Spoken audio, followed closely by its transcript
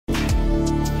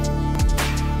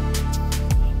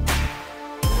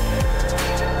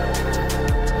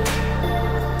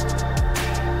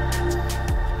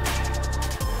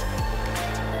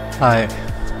Hi,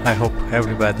 I hope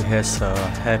everybody has a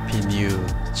happy new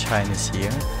Chinese year.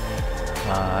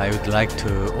 I would like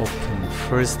to open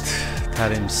first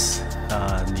Darim's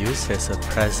news as a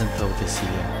present of this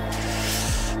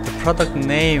year. The product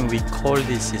name we call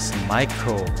this is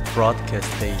Micro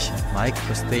Broadcast Station.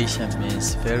 MicroStation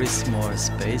means very small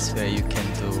space where you can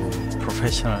do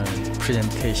professional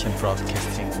presentation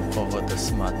broadcasting over the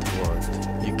smart world.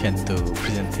 You can do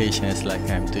presentations like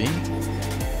I'm doing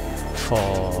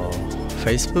for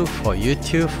Facebook, for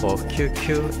YouTube, for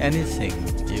QQ, anything.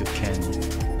 You can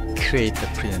create the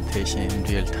presentation in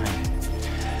real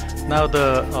time. Now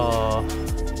the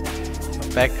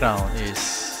background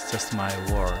is just my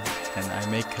world, and I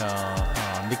make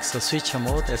a mixer switcher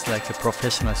mode as like a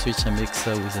professional switcher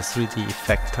mixer with a 3D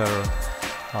effector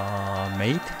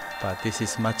made, but this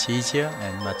is much easier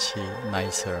and much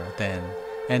nicer than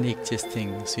any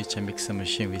existing switcher mixer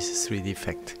machine with 3D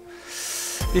effect.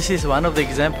 This is one of the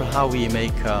examples how we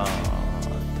make the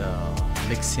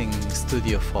mixing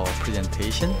studio for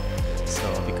presentation. So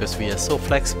because we are so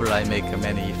flexible, I make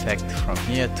many effects from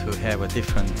here to have a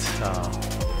different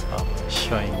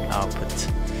showing output.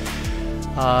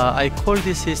 I call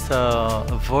this is a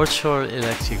virtual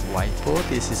electric whiteboard.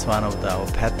 This is one of our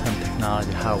patent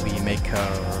technology, how we make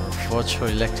a virtual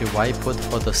electric whiteboard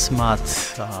for the smart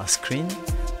screen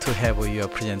to have your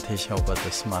presentation over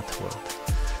the smart world.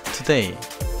 Today,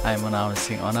 I'm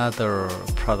announcing another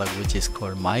product which is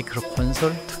called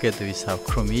MicroConsole together with our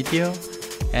Chromudio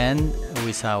and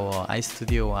with our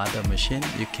iStudio or other machine.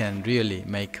 You can really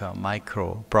make a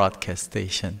micro broadcast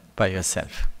station by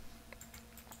yourself.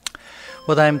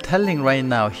 What I'm telling right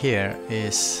now here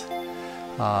is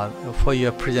for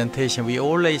your presentation, we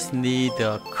always need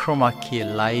chroma key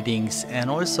lightings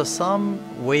and also some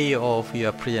way of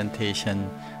your presentation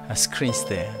screens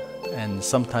there. And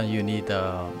sometimes you need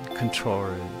a control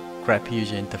graphic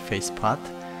user interface part,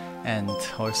 and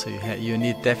also you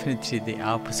need definitely the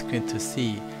output screen to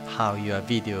see how your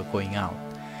video going out.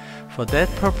 For that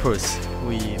purpose,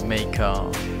 we make a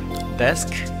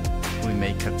desk, we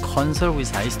make a console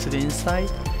with iStudio inside,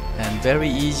 and very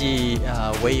easy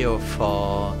way of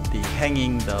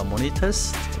hanging the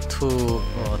monitors, two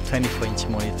 24-inch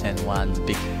monitor and one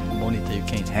big monitor you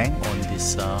can hang on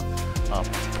this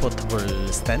portable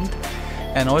stand.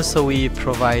 And also we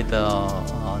provide the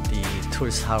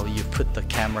tools how you put the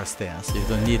cameras there, so you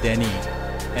don't need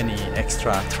any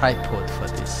extra tripod for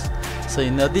this. So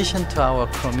in addition to our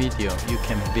Chromudio, you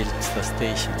can build the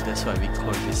station. That's why we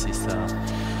call this is a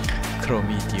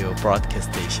Chromudio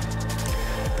broadcast station.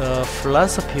 The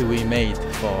philosophy we made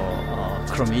for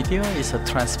Chromudio is a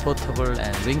transportable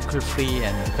and wrinkle-free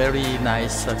and very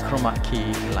nice chroma key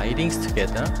lightings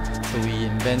together. So we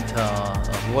invent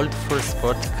a world first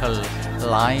vertical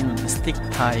line stick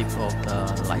type of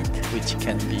the light, which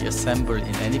can be assembled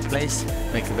in any place,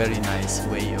 make a very nice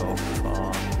way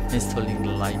of installing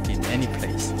the light in any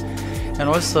place. And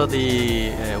also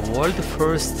the world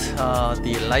first,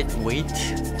 the lightweight,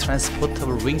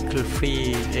 transportable,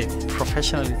 wrinkle-free,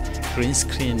 professional green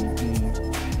screen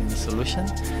solution.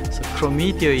 So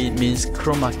Chromudio means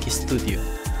Chroma Key Studio,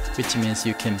 which means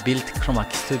you can build Chroma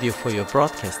Key Studio for your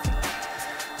broadcasting.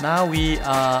 Now we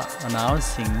are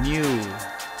announcing new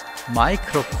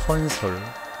MicroConsole,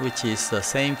 which is the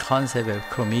same concept of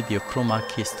Chromudio, Chroma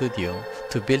Key Studio.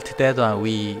 To build that one,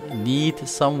 we need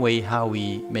some way how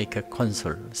we make a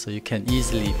console. So you can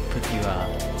easily put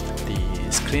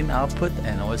the screen output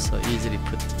and also easily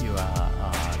put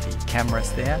the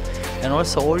cameras there, and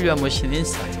also all your machine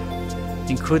inside,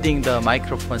 including the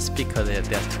microphone speaker they're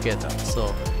together. So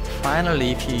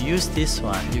finally, if you use this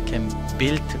one, you can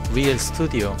build real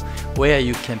studio where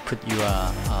you can put your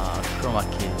chroma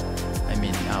key,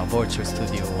 virtual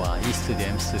studio, eStudio,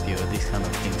 mStudio, these kind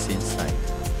of things inside.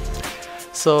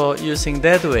 So using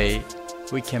that way,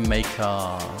 we can make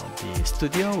the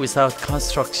studio without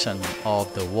construction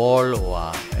of the wall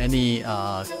or any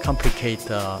complicated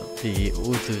the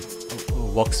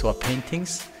wood works or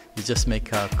paintings. You just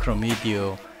make a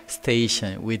Chromudio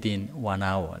station within 1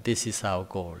 hour. This is our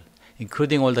goal,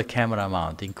 including all the camera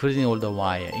mount, including all the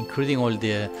wire, including all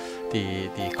the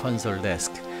console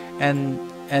desk,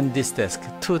 and this desk.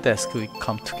 Two desks will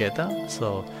come together.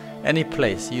 So any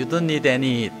place, you don't need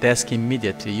any desk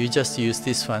immediately. You just use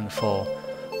this one for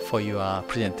your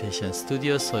presentation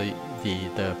studio. So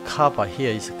the cover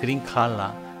here is green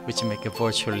color, which make it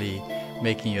virtually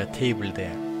making your table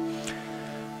there.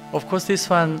 Of course, this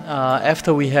one,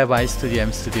 after we have iStudio,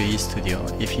 mStudio,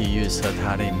 eStudio, if you use a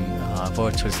Darim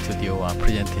Virtual Studio or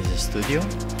Presentation Studio,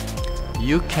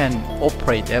 you can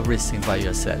operate everything by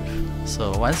yourself.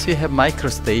 So once you have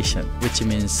MicroStation, which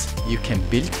means you can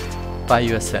build by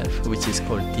yourself, which is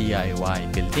called DIY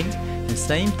building. At the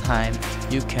same time,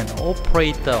 you can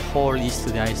operate the whole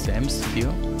eStudio, mStudio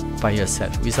by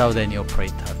yourself without any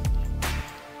operator.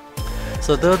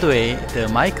 So third way, the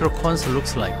MicroConsole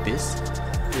looks like this.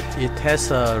 It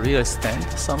has a real stand.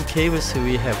 Some cables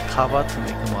we have covered to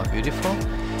make it more beautiful.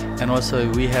 And also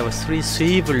we have 3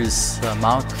 swivels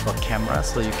mount for camera,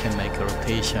 so you can make a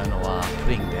rotation or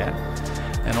putting there.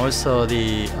 And also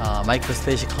the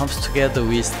MicroStation comes together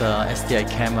with the SDI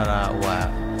camera or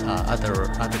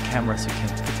other cameras you can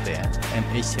put there, and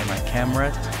HDMI camera.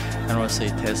 And also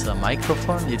it has a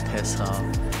microphone. It has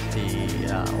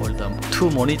all the 2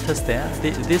 monitors there.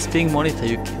 This big monitor,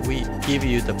 we give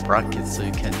you the bracket, so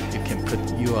you can put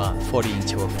your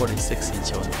 40-inch or 46-inch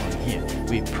on here.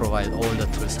 We provide all the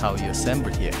tools how you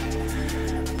assemble here.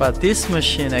 But this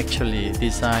machine actually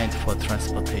designed for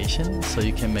transportation, so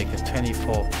you can make a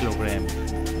 24-kilogram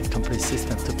complete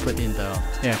system to put in the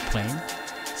airplane.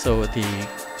 So the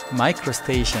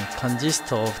MicroStation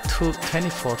consists of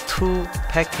 24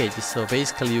 packages. So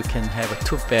basically you can have a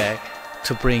 2 bag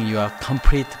to bring your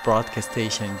complete broadcast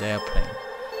station in the airplane.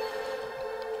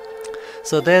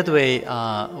 So that way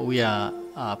we are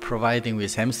providing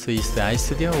with mStudio, the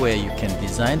iStudio, where you can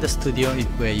design the studio,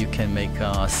 where you can make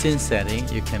a scene setting,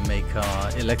 you can make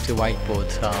electric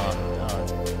whiteboard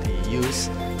use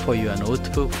for your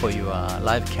notebook, for your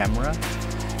live camera,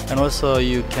 and also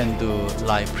you can do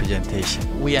live presentation.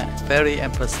 We are very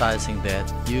emphasizing that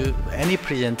any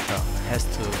presenter has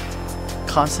to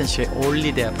concentrate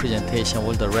only their presentation,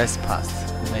 all the rest parts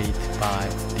made by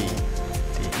the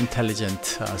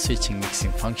intelligent switching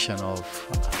mixing function of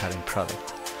Darim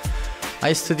product.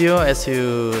 iStudio, as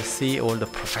you see, all the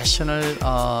professional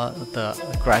the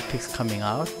graphics coming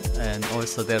out, and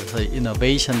also there's an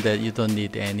innovation that you don't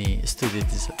need any studio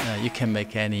you can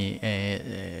make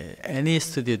any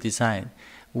studio design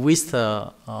with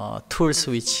the tools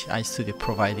which iStudio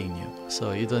providing you.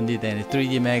 So you don't need any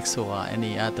 3D Max or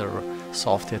any other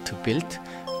software to build.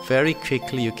 Very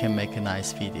quickly you can make a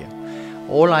nice video.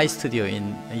 All iStudio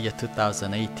in year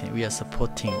 2018, we are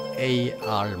supporting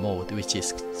AR mode, which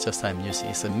is just I'm using.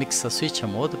 It's a mixer switcher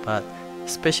mode, but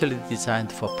specially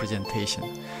designed for presentation.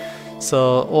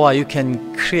 So, or you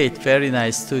can create very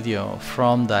nice studio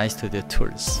from the iStudio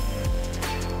tools.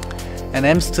 And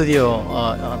mStudio,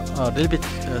 a little bit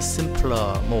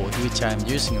simpler mode, which I'm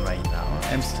using right now.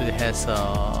 mStudio has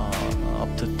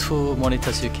up to 2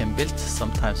 monitors you can build.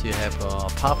 Sometimes you have a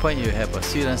PowerPoint, you have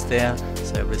students there,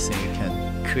 so everything you can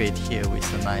create here with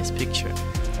a nice picture,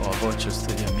 or virtual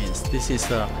studio means. This is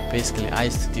basically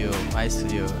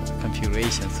iStudio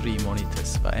configuration, 3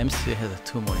 monitors, but mStudio has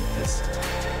 2 monitors.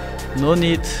 No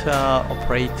need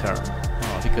operator,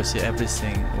 because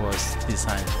everything was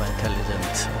designed for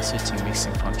intelligent switching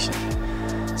mixing function.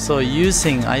 So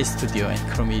using iStudio and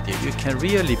Chromudio, you can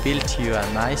really build your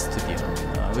nice studio,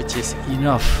 which is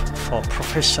enough for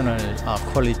professional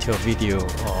quality of video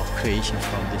or creation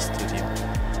from this studio.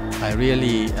 I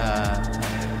really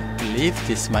believe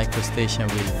this MicroStation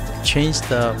will change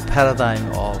the paradigm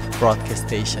of broadcast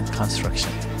station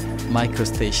construction.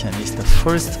 MicroStation is the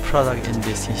first product in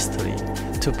this history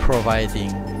to providing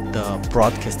the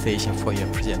broadcast station for your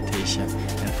presentation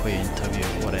and for your interview,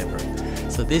 whatever.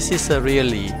 So this is a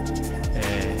really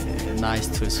nice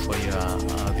tools for your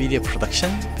video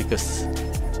production, because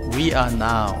we are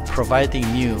now providing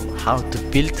you how to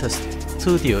build a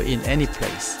studio in any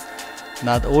place.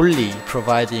 Not only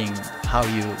providing how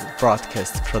you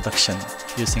broadcast production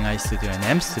using iStudio and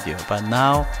mStudio, but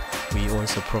now we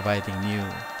also providing you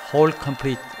whole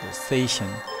complete station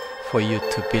for you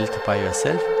to build by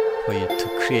yourself, for you to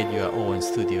create your own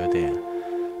studio there.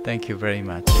 Thank you very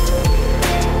much.